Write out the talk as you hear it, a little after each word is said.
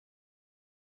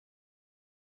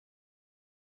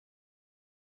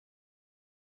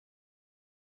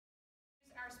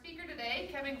speaker today,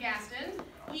 Kevin Gaston.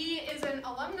 He is an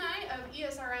alumni of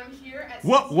ESRM here at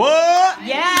What?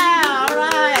 Yeah, all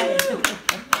right.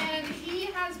 And he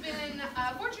has been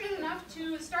fortunate enough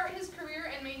to start his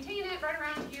career and maintain it right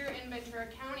around here in Ventura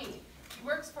County. He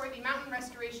works for the Mountain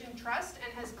Restoration Trust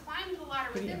and has climbed the ladder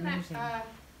within that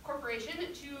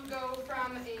corporation to go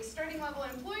from a starting level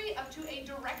employee up to a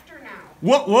director now.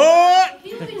 What?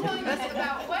 He will be telling us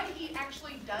about what he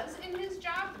actually does in his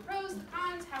job, the pros, the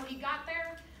cons, how he got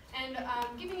there, and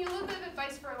giving you a little bit of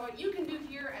advice for what you can do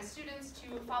here as students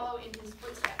to follow in his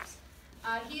footsteps.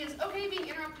 He is okay being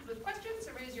interrupted with questions,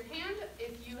 so raise your hand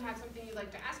if you have something you'd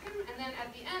like to ask him, and then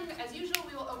at the end, as usual,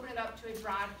 we will open it up to a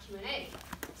broad Q&A.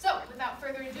 So, without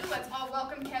further ado, let's all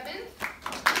welcome Kevin.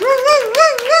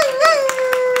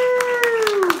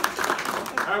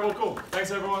 All right, well, cool.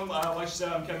 Thanks, everyone. Like you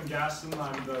said, I'm Kevin Gaston.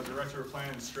 I'm the Director of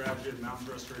Planning and Strategy at Mountain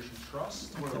Restoration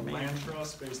Trust. We're a land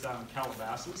trust based out in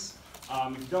Calabasas.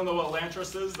 If you don't know what land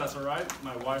trust is, that's all right.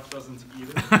 My wife doesn't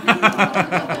either.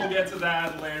 We'll get to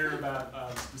that later about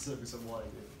the specifics of what I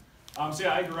do. So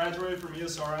yeah, I graduated from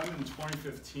ESRM in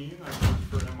 2015.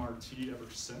 I've worked for MRT ever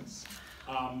since.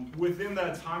 Within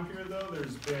that time period, though,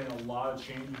 there's been a lot of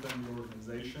change within the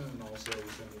organization and also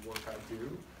within the work I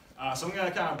do. So I'm going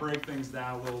to kind of break things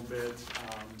down a little bit,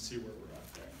 see where we're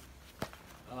at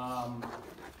there.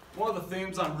 One of the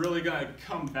themes I'm really going to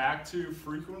come back to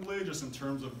frequently, just in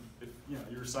terms of if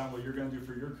you're deciding what you're going to do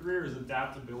for your career, is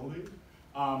adaptability.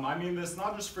 I mean this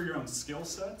not just for your own skill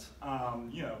set.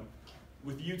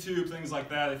 With YouTube, things like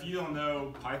that, if you don't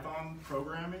know Python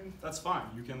programming, that's fine.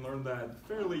 You can learn that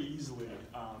fairly easily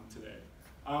today.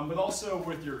 But also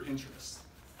with your interests.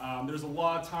 There's a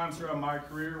lot of times throughout my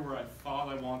career where I thought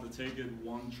I wanted to take it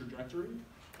one trajectory.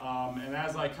 And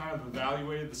as I kind of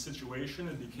evaluated the situation,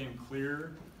 it became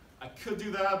clear I could do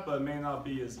that, but it may not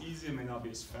be as easy, it may not be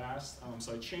as fast.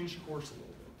 So I changed course a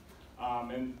little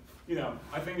bit. And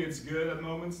I think it's good at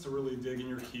moments to really dig in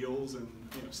your heels and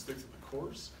stick to the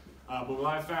course. But what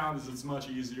I found is it's much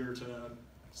easier to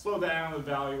slow down,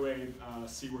 evaluate,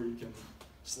 see where you can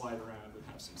slide around and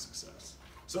have some success.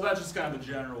 So that's just kind of a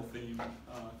general theme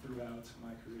throughout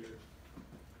my career.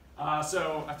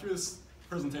 So I threw this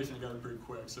presentation together pretty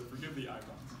quick, so forgive the icons.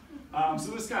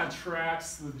 So this kind of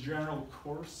tracks the general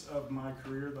course of my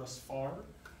career thus far.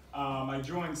 I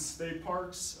joined state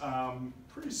parks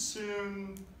pretty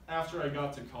soon after I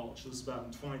got to college. This is about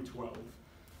in 2012.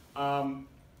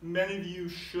 Many of you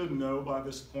should know by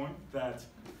this point that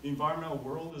the environmental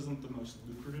world isn't the most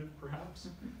lucrative, perhaps.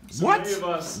 So What? Many of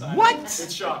us, What?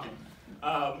 It's shocking.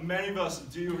 Many of us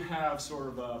do have sort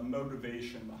of a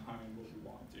motivation behind what we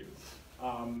want to do.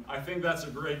 I think that's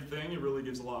a great thing. It really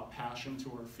gives a lot of passion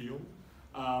to our field.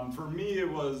 For me,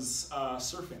 it was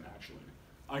surfing, actually.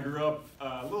 I grew up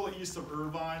a little east of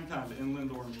Irvine, kind of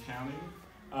inland Orange County.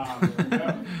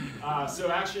 So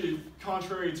actually,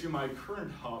 contrary to my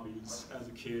current hobbies as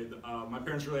a kid, my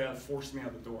parents really had forced me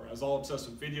out the door. I was all obsessed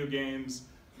with video games,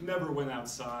 never went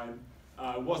outside.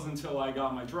 It wasn't until I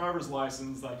got my driver's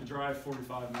license that I could drive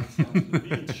 45 minutes down to the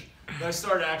beach that I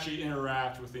started to actually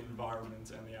interact with the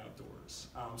environment and the outdoors.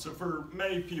 So for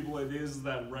many people, it is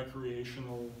that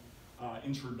recreational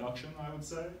introduction, I would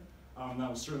say. That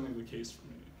was certainly the case for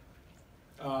me.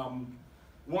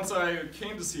 Once I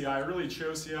came to CI, I really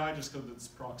chose CI just because of its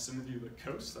proximity to the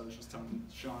coast. I was just telling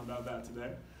Sean about that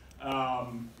today.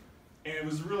 And it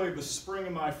was really the spring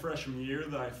of my freshman year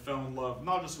that I fell in love,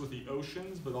 not just with the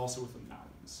oceans, but also with the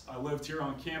mountains. I lived here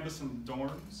on campus in the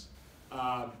dorms.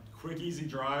 Quick, easy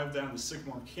drive down the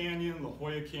Sycamore Canyon, La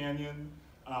Jolla Canyon.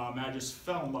 And I just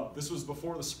fell in love. This was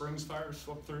before the Springs fire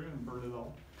swept through and burned it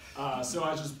all. So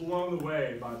I was just blown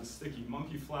away by the sticky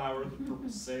monkey flower, the purple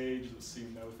sage, the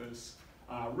ceanothus.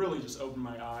 Really just opened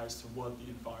my eyes to what the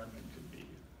environment could be.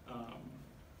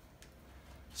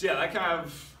 So yeah, that kind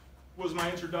of was my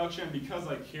introduction. Because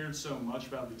I cared so much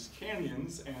about these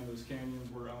canyons, and those canyons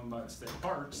were owned by the state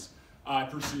parks, I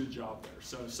pursued a job there.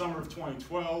 So summer of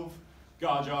 2012,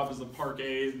 got a job as a park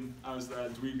aide. I was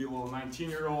that dweeby little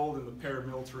 19-year-old in the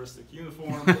paramilitaristic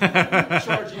uniform,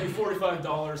 charging me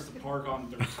 $45 to park on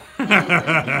dirt.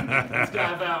 That's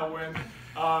kind of how it went.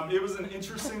 It was an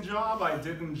interesting job. I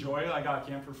did enjoy it. I got a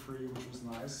camp for free, which was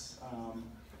nice.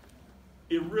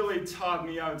 It really taught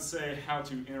me, I would say, how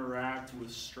to interact with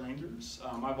strangers.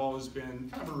 I've always been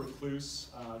kind of a recluse,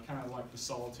 kind of like the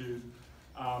solitude.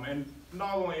 And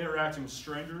not only interacting with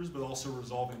strangers, but also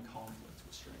resolving conflict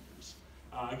with strangers.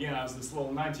 Again, I was this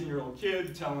little 19-year-old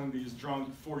kid telling these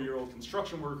drunk 40-year-old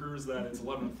construction workers that it's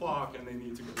 11 o'clock and they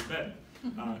need to go to bed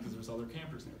because there's other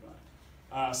campers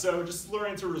nearby. So just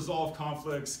learning to resolve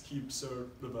conflicts, keep sort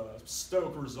of a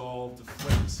stoic resolve,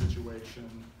 deflate the situation,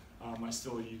 I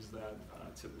still use that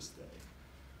to this day.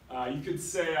 You could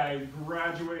say I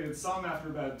graduated some after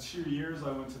about 2 years.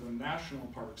 I went to the National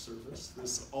Park Service.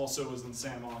 This also was in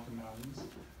Santa Monica Mountains.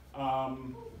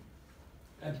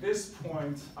 At this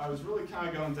point, I was really kind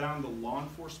of going down the law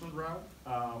enforcement route.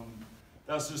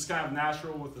 That's just kind of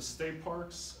natural with the state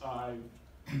parks. I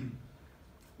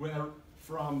went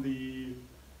from the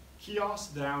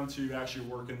kiosk down to actually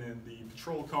working in the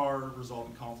patrol car,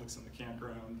 resolving conflicts in the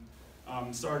campground.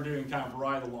 Started doing kind of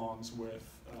ride-alongs with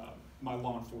my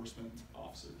law enforcement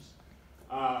officers.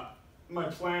 My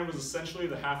plan was essentially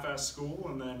to half-ass school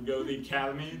and then go to the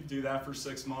academy, do that for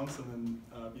 6 months, and then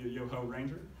be a yo-ho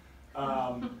ranger.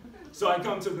 So I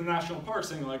come to the national park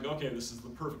saying like, okay, this is the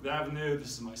perfect avenue,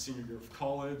 this is my senior year of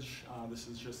college, this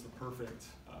is just the perfect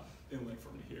inlet for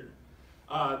me here.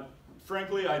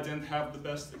 Frankly, I didn't have the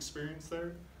best experience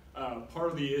there. Part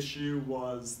of the issue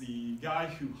was the guy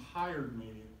who hired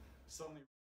me suddenly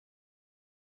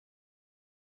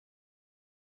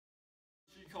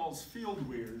calls field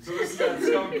weird. So this is at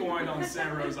some point on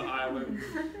Santa Rosa Island.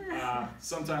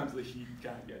 Sometimes the heat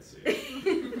kind of gets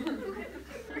you.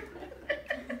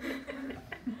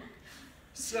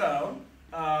 So,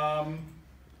 the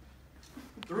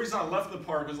reason I left the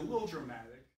park was a little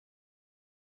dramatic.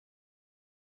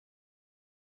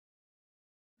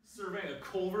 Surveying a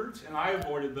culvert, and I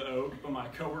avoided the oak, but my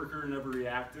coworker never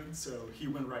reacted, so he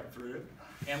went right through it.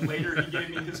 And later he gave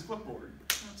me his clipboard.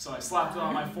 So I slapped it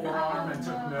on my forearm and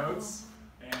took notes,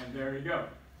 and there you go.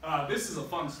 This is a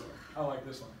fun story. I like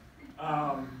this one.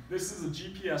 This is a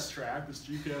GPS track. This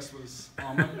GPS was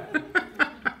on my back.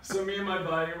 So me and my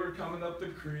buddy were coming up the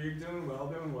creek, doing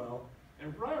well.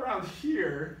 And right around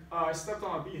here, I stepped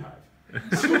on a beehive.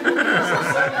 So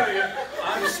suddenly,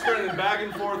 I'm sprinting back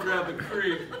and forth throughout the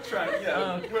creek, trying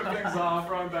to whip things off,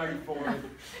 run back and forth.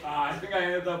 I think I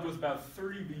ended up with about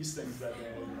 30 bee stings that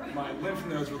day. My lymph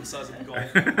nodes were the size of a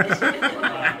golf ball.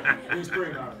 It was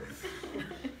pretty gnarly,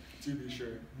 to be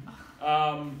sure.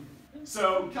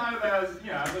 So kind of as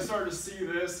I started to see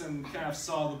this and kind of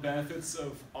saw the benefits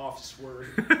of office work,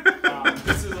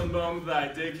 this is a moment that I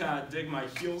did kind of dig my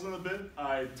heels in a bit.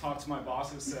 I talked to my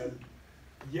boss and said,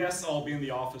 yes, I'll be in the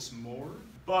office more,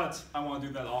 but I want to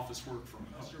do that office work from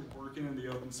home. Unless you're working in the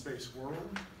open space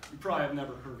world, you probably have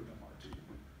never heard of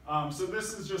MRT. So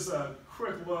this is just a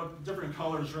quick look. Different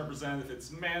colors represent if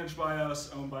it's managed by us,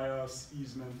 owned by us,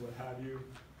 easement, what have you.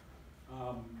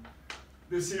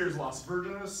 This here is Las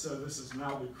Virgenes, so this is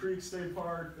Malibu Creek State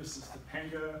Park. This is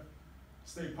Topanga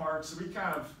State Park. So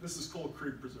this is Cold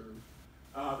Creek Preserve.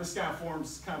 This kind of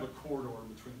forms kind of a corridor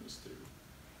between those two.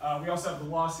 We also have the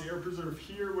Lost Air Preserve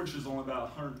here, which is only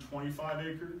about 125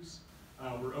 acres.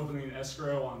 We're opening an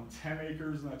escrow on 10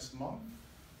 acres next month.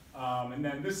 And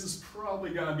then this is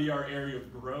probably going to be our area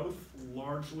of growth,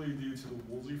 largely due to the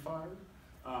Woolsey fire.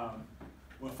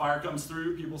 When fire comes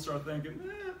through, people start thinking,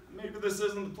 maybe this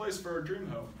isn't the place for our dream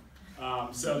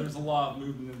home. So there's a lot of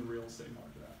movement in the real estate market.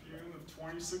 In June of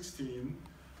 2016,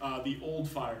 the old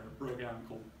fire broke out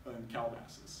in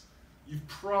Calabasas. You've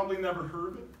probably never heard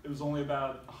of it. It was only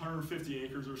about 150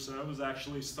 acres or so. It was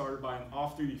actually started by an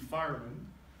off-duty fireman,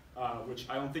 which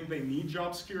I don't think they need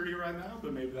job security right now,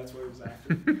 but maybe that's what he was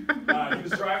after. He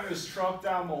was driving his truck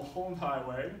down Mulholland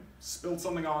Highway, spilled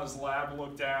something on his lap,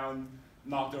 looked down,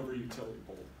 knocked over a utility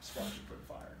pole, sparked a quick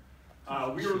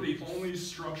fire. We were the only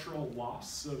structural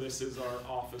loss, so this is our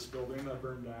office building that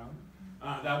burned down.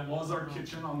 That was our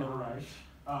kitchen on the right.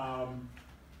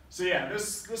 So yeah,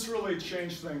 this really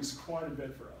changed things quite a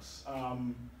bit for us.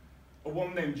 A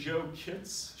woman named Jo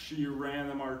Kitts, she ran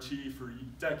MRT for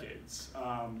decades.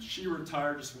 She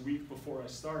retired just a week before I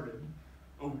started.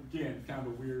 Again, kind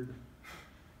of a weird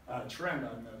trend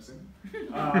I'm noticing.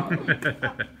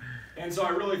 And so I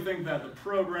really think that the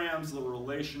programs, the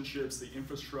relationships, the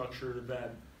infrastructure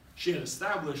that she had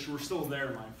established were still there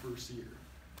in my first year.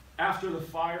 After the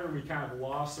fire, we kind of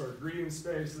lost our greeting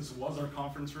space. This was our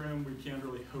conference room. We can't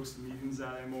really host meetings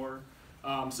out anymore.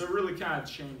 So it really kind of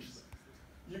changed things.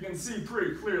 You can see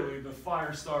pretty clearly the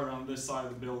fire started on this side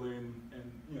of the building,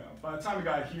 and by the time we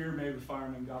got here, maybe the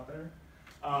firemen got there.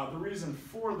 The reason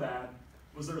for that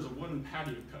was there was a wooden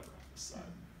patio cover on this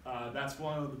side. That's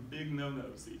one of the big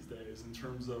no-nos these days in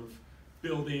terms of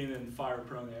building in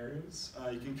fire-prone areas.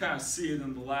 You can kind of see it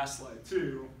in the last slide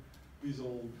too, these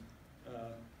old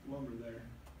lumber there.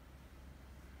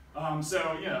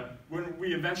 When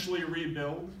we eventually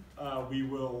rebuild, we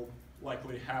will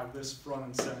likely have this front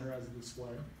and center as a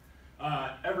display.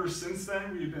 Ever since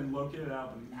then, we've been located out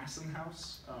of the Masson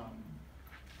House.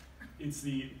 It's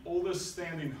the oldest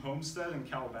standing homestead in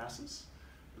Calabasas.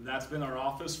 That's been our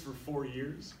office for 4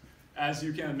 years. As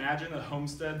you can imagine, a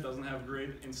homestead doesn't have great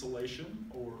insulation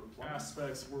or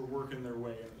aspects we're working their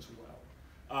way in as well.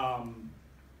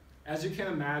 As you can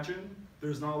imagine,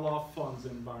 there's not a lot of funds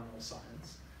in environmental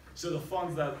science. So the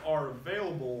funds that are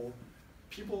available,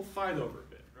 people fight over a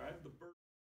bit, right? I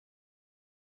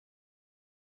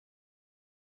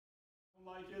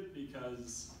don't like it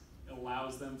because it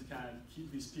allows them to kind of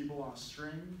keep these people on a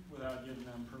string without giving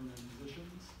them permanent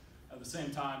positions. At the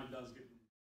same time, it does get